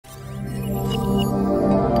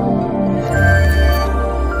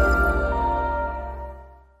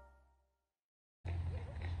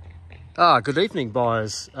Good evening,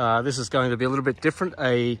 buyers. This is going to be a little bit different,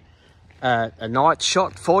 a night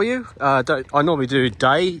shot for you. I normally do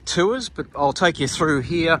day tours, but I'll take you through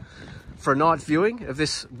here for a night viewing of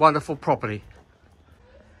this wonderful property.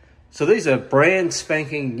 So these are brand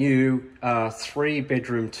spanking new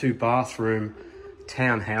 3-bedroom, 2-bathroom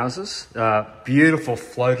townhouses. Beautiful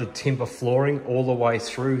floated timber flooring all the way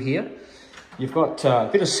through here. You've got a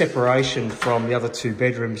bit of separation from the other 2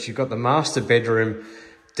 bedrooms. You've got the master bedroom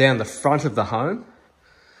down the front of the home.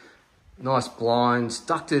 Nice blinds,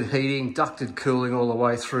 ducted heating, ducted cooling all the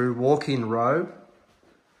way through, walk-in robe,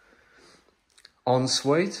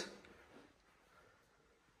 ensuite,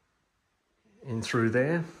 in through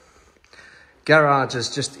there. Garage is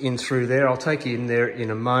just in through there. I'll take you in there in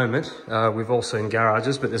a moment. We've all seen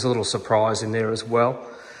garages, but there's a little surprise in there as well.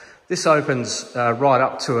 This opens right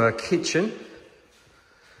up to a kitchen,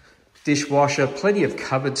 dishwasher, plenty of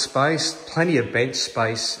cupboard space, plenty of bench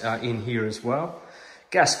space in here as well.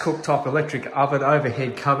 Gas cooktop, electric oven,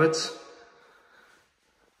 overhead cupboards.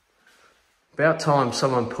 About time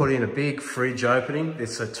someone put in a big fridge opening.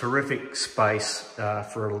 It's a terrific space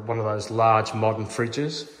for one of those large modern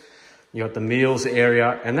fridges. You got the meals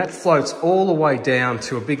area, and that floats all the way down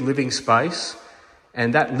to a big living space,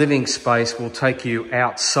 and that living space will take you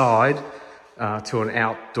outside to an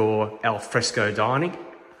outdoor alfresco dining.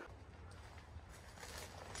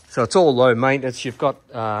 So it's all low maintenance. You've got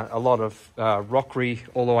a lot of rockery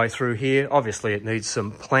all the way through here. Obviously it needs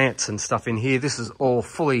some plants and stuff in here. This is all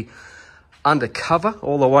fully undercover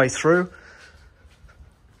all the way through.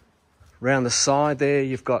 Around the side there,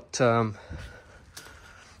 you've got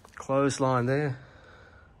clothesline there,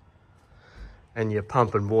 and your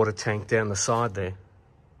pump and water tank down the side there.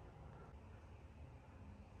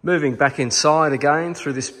 Moving back inside again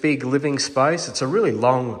through this big living space. It's a really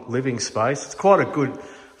long living space. It's quite a good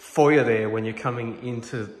foyer there when you're coming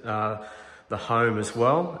into the home as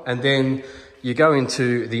well. And then you go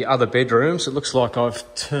into the other bedrooms. It looks like I've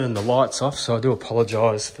turned the lights off, so I do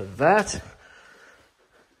apologise for that.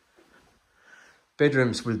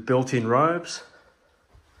 Bedrooms with built-in robes.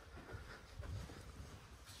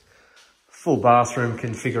 Full bathroom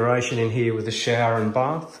configuration in here with a shower and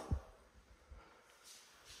bath.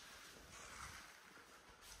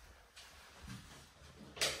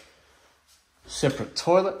 Separate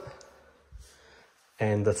toilet.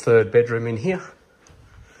 And the 3rd bedroom in here,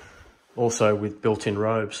 also with built-in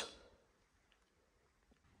robes.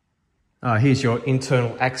 Here's your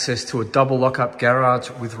internal access to a double lock-up garage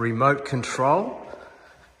with remote control,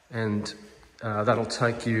 and that'll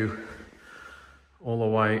take you all the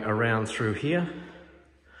way around through here.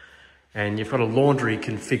 And you've got a laundry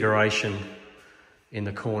configuration in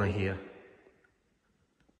the corner here.